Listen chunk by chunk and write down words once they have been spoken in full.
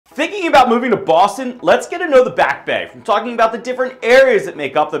Thinking about moving to Boston? Let's get to know the Back Bay. From talking about the different areas that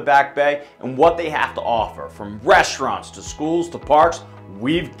make up the Back Bay and what they have to offer. From restaurants to schools to parks,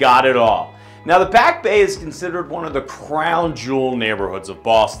 we've got it all. Now, the Back Bay is considered one of the crown jewel neighborhoods of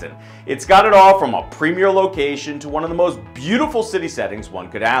Boston. It's got it all from a premier location to one of the most beautiful city settings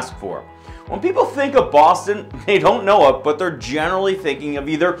one could ask for. When people think of Boston, they don't know it, but they're generally thinking of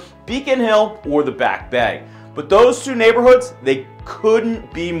either Beacon Hill or the Back Bay. But those two neighborhoods, they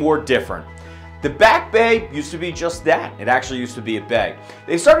couldn't be more different. The Back Bay used to be just that. It actually used to be a bay.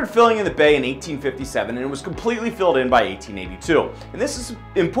 They started filling in the bay in 1857 and it was completely filled in by 1882. And this is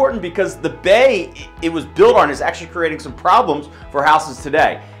important because the bay it was built on is actually creating some problems for houses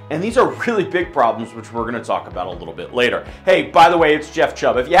today. And these are really big problems, which we're going to talk about a little bit later. Hey, by the way, it's Jeff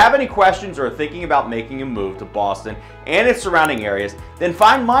Chubb. If you have any questions or are thinking about making a move to Boston and its surrounding areas, then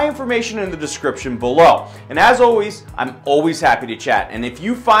find my information in the description below. And as always, I'm always happy to chat. And if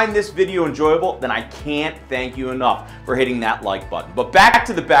you find this video enjoyable, then I can't thank you enough for hitting that like button. But back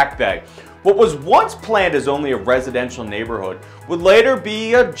to the Back Bay. What was once planned as only a residential neighborhood would later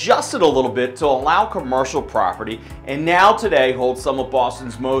be adjusted a little bit to allow commercial property, and now today holds some of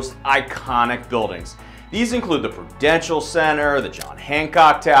Boston's most iconic buildings. These include the Prudential Center, the John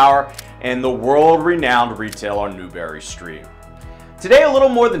Hancock Tower, and the world-renowned retail on Newbury Street. Today, a little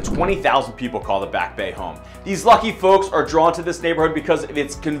more than 20,000 people call the Back Bay home. These lucky folks are drawn to this neighborhood because of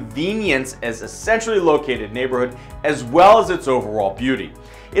its convenience as a centrally located neighborhood, as well as its overall beauty.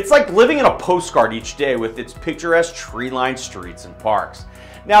 It's like living in a postcard each day with its picturesque tree-lined streets and parks.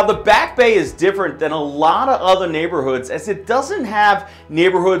 Now, the Back Bay is different than a lot of other neighborhoods as it doesn't have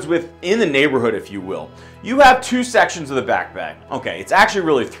neighborhoods within the neighborhood, if you will. You have two sections of the Back Bay. Okay, it's actually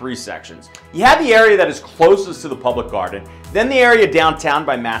really three sections. You have the area that is closest to the public garden, then the area downtown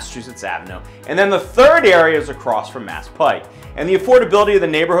by Massachusetts Avenue, and then the third area is across from Mass Pike. And the affordability of the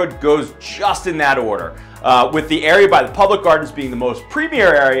neighborhood goes just in that order, with the area by the public gardens being the most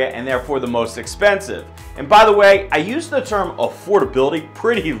premier area and therefore the most expensive. And by the way, I use the term affordability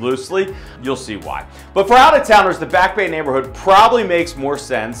pretty loosely. You'll see why. But for out-of-towners, the Back Bay neighborhood probably makes more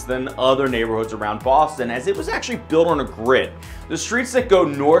sense than other neighborhoods around Boston, as it was actually built on a grid. The streets that go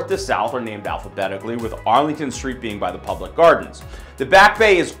north to south are named alphabetically, with Arlington Street being by the public gardens. The Back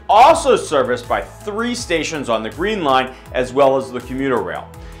Bay is also serviced by 3 stations on the Green Line, as well as the commuter rail.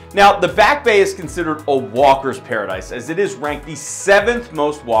 Now, the Back Bay is considered a walker's paradise, as it is ranked the 7th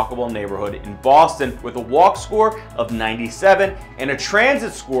most walkable neighborhood in Boston, with a walk score of 97 and a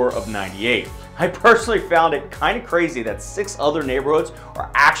transit score of 98. I personally found it kind of crazy that 6 other neighborhoods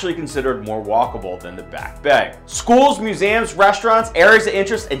are actually considered more walkable than the Back Bay. Schools, museums, restaurants, areas of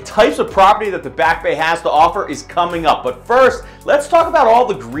interest, and types of property that the Back Bay has to offer is coming up. But first, let's talk about all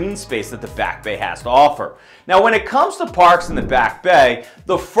the green space that the Back Bay has to offer. Now, when it comes to parks in the Back Bay,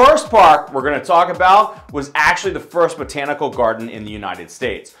 the first park we're going to talk about was actually the first botanical garden in the United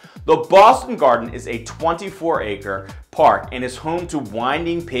States. The Boston Garden is a 24-acre park and is home to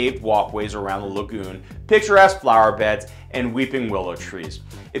winding paved walkways around the lagoon, picturesque flower beds, and weeping willow trees.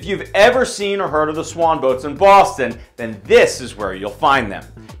 If you've ever seen or heard of the swan boats in Boston, then this is where you'll find them.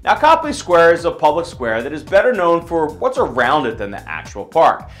 Now, Copley Square is a public square that is better known for what's around it than the actual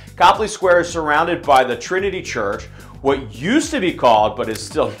park. Copley Square is surrounded by the Trinity Church, what used to be called, but is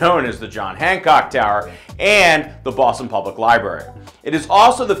still known as the John Hancock Tower, and the Boston Public Library. It is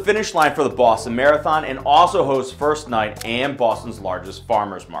also the finish line for the Boston Marathon and also hosts First Night and Boston's largest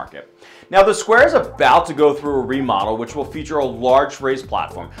farmers market. Now, the square is about to go through a remodel which will feature a large raised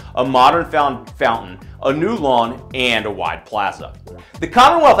platform, a modern fountain, a new lawn, and a wide plaza. The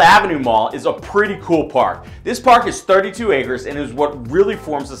Commonwealth Avenue Mall is a pretty cool park. This park is 32 acres and is what really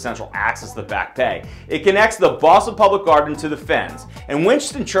forms the central axis of the Back Bay. It connects the Boston Public Garden to the Fens, and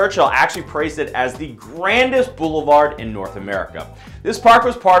Winston Churchill actually praised it as the grandest boulevard in North America. This park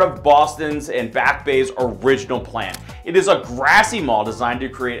was part of Boston's and Back Bay's original plan. It is a grassy mall designed to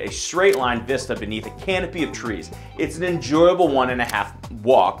create a straight line vista beneath a canopy of trees. It's an enjoyable 1.5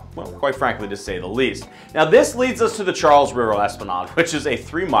 walk, well, quite frankly, to say the least. Now, this leads us to the Charles River Esplanade, which is a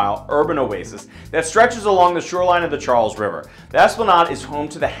 3-mile urban oasis that stretches along the shoreline of the Charles River. The Esplanade is home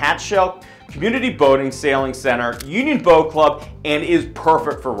to the Hatshell Community Boating Sailing Center, Union Boat Club, and is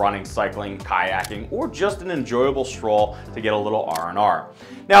perfect for running, cycling, kayaking, or just an enjoyable stroll to get a little R&R.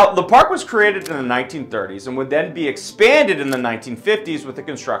 Now, the park was created in the 1930s and would then be expanded in the 1950s with the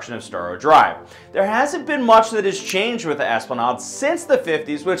construction of Storrow Drive. There hasn't been much that has changed with the Esplanade since the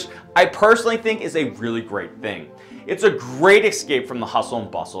 50s, which I personally think is a really great thing. It's a great escape from the hustle and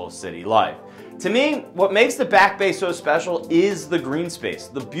bustle of city life. To me, what makes the Back Bay so special is the green space,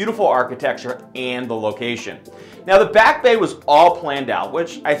 the beautiful architecture, and the location. Now, the Back Bay was all planned out,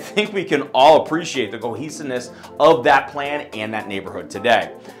 which I think we can all appreciate the cohesiveness of that plan and that neighborhood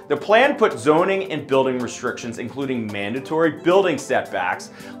today. The plan put zoning and building restrictions, including mandatory building setbacks,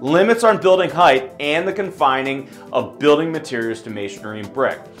 limits on building height, and the confining of building materials to masonry and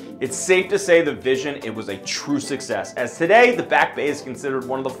brick. It's safe to say the vision, it was a true success, as today the Back Bay is considered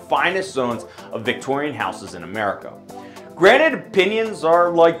one of the finest zones of Victorian houses in America. Granted, opinions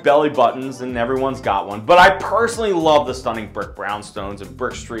are like belly buttons and everyone's got one, but I personally love the stunning brick brownstones and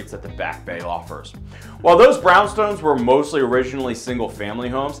brick streets that the Back Bay offers. While those brownstones were mostly originally single-family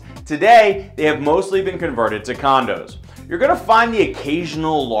homes, today they have mostly been converted to condos. You're going to find the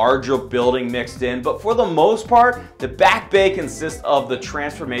occasional larger building mixed in, but for the most part, the Back Bay consists of the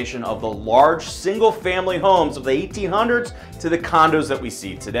transformation of the large single-family homes of the 1800s to the condos that we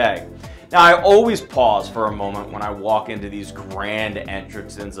see today. Now, I always pause for a moment when I walk into these grand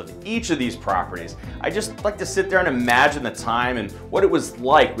entrances of each of these properties. I just like to sit there and imagine the time and what it was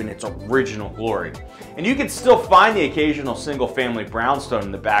like in its original glory. And you can still find the occasional single-family brownstone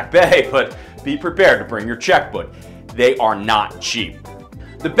in the Back Bay, but be prepared to bring your checkbook. They are not cheap.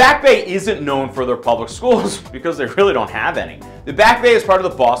 The Back Bay isn't known for their public schools because they really don't have any. The Back Bay is part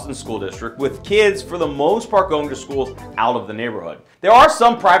of the Boston School District, with kids for the most part going to schools out of the neighborhood. There are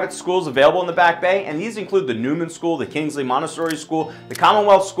some private schools available in the Back Bay, and these include the Newman School, the Kingsley Montessori School, the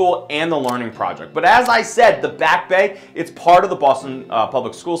Commonwealth School, and the Learning Project. But as I said, the Back Bay, it's part of the Boston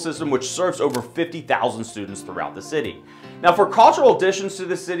public school system, which serves over 50,000 students throughout the city. Now, for cultural additions to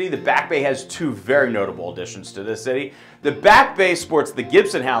the city, the Back Bay has two very notable additions to the city. The Back Bay sports the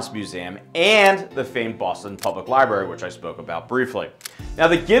Gibson House Museum and the famed Boston Public Library, which I spoke about briefly. Now,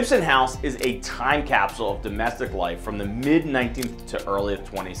 the Gibson House is a time capsule of domestic life from the mid-19th to early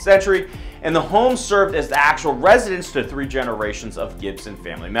 20th century, and the home served as the actual residence to 3 generations of Gibson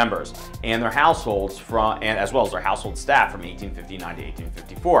family members and their households as well as their household staff from 1859 to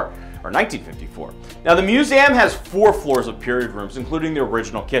 1854 or 1954. Now, the museum has 4 floors of period rooms, including the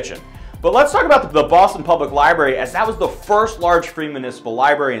original kitchen. But let's talk about the Boston Public Library, as that was the first large free municipal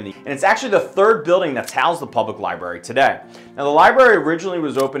library and it's actually the 3rd building that's housed the public library today. Now, the library originally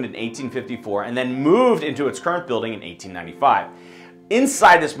was opened in 1854 and then moved into its current building in 1895.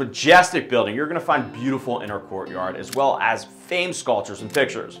 Inside this majestic building, you're going to find beautiful inner courtyard as well as famed sculptures and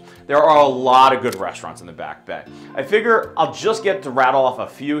pictures. There are a lot of good restaurants in the Back Bay. I figure I'll just get to rattle off a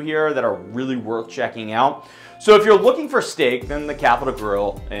few here that are really worth checking out. So if you're looking for steak, then the Capitol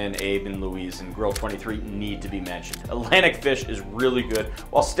Grill and Abe and Louise and Grill 23 need to be mentioned. Atlantic Fish is really good,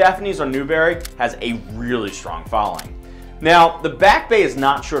 while Stephanie's on Newberry has a really strong following. Now, the Back Bay is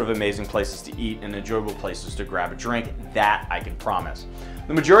not short of amazing places to eat and enjoyable places to grab a drink, that I can promise.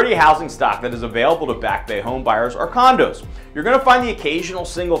 The majority of housing stock that is available to Back Bay home buyers are condos. You're going to find the occasional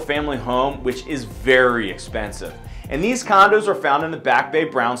single-family home, which is very expensive. And these condos are found in the Back Bay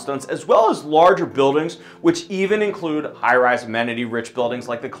brownstones, as well as larger buildings, which even include high-rise amenity-rich buildings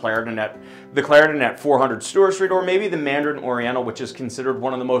like the Clarendon at 400 Stewart Street, or maybe the Mandarin Oriental, which is considered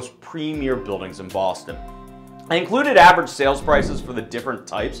one of the most premier buildings in Boston. I included average sales prices for the different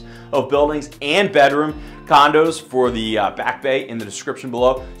types of buildings and bedroom condos for the Back Bay in the description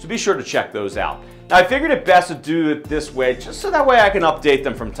below, so be sure to check those out. Now, I figured it best to do it this way, just so that way I can update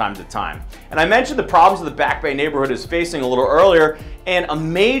them from time to time. And I mentioned the problems that the Back Bay neighborhood is facing a little earlier, and a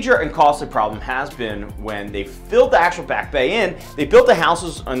major and costly problem has been when they filled the actual Back Bay in, they built the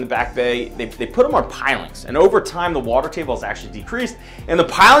houses on the Back Bay, they put them on pilings, and over time the water table has actually decreased, and the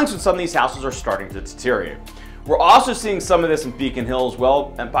pilings in some of these houses are starting to deteriorate. We're also seeing some of this in Beacon Hill as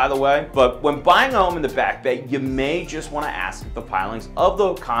well, and by the way, but when buying a home in the Back Bay, you may just want to ask if the pilings of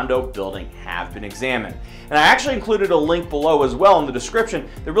the condo building have been examined. And I actually included a link below as well in the description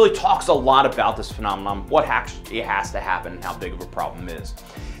that really talks a lot about this phenomenon, what actually has to happen, and how big of a problem it is.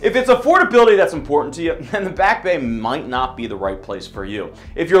 If it's affordability that's important to you, then the Back Bay might not be the right place for you.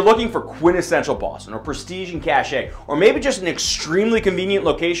 If you're looking for quintessential Boston, or prestige and cachet, or maybe just an extremely convenient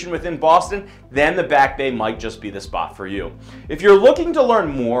location within Boston, then the Back Bay might just be the spot for you. If you're looking to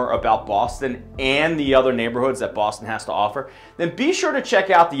learn more about Boston and the other neighborhoods that Boston has to offer, then be sure to check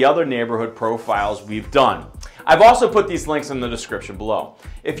out the other neighborhood profiles we've done. I've also put these links in the description below.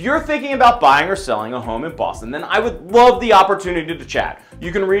 If you're thinking about buying or selling a home in Boston, then I would love the opportunity to chat.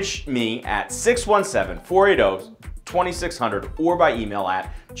 You can reach me at 617-480-2600 or by email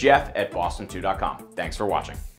at jeff@boston2.com. Thanks for watching.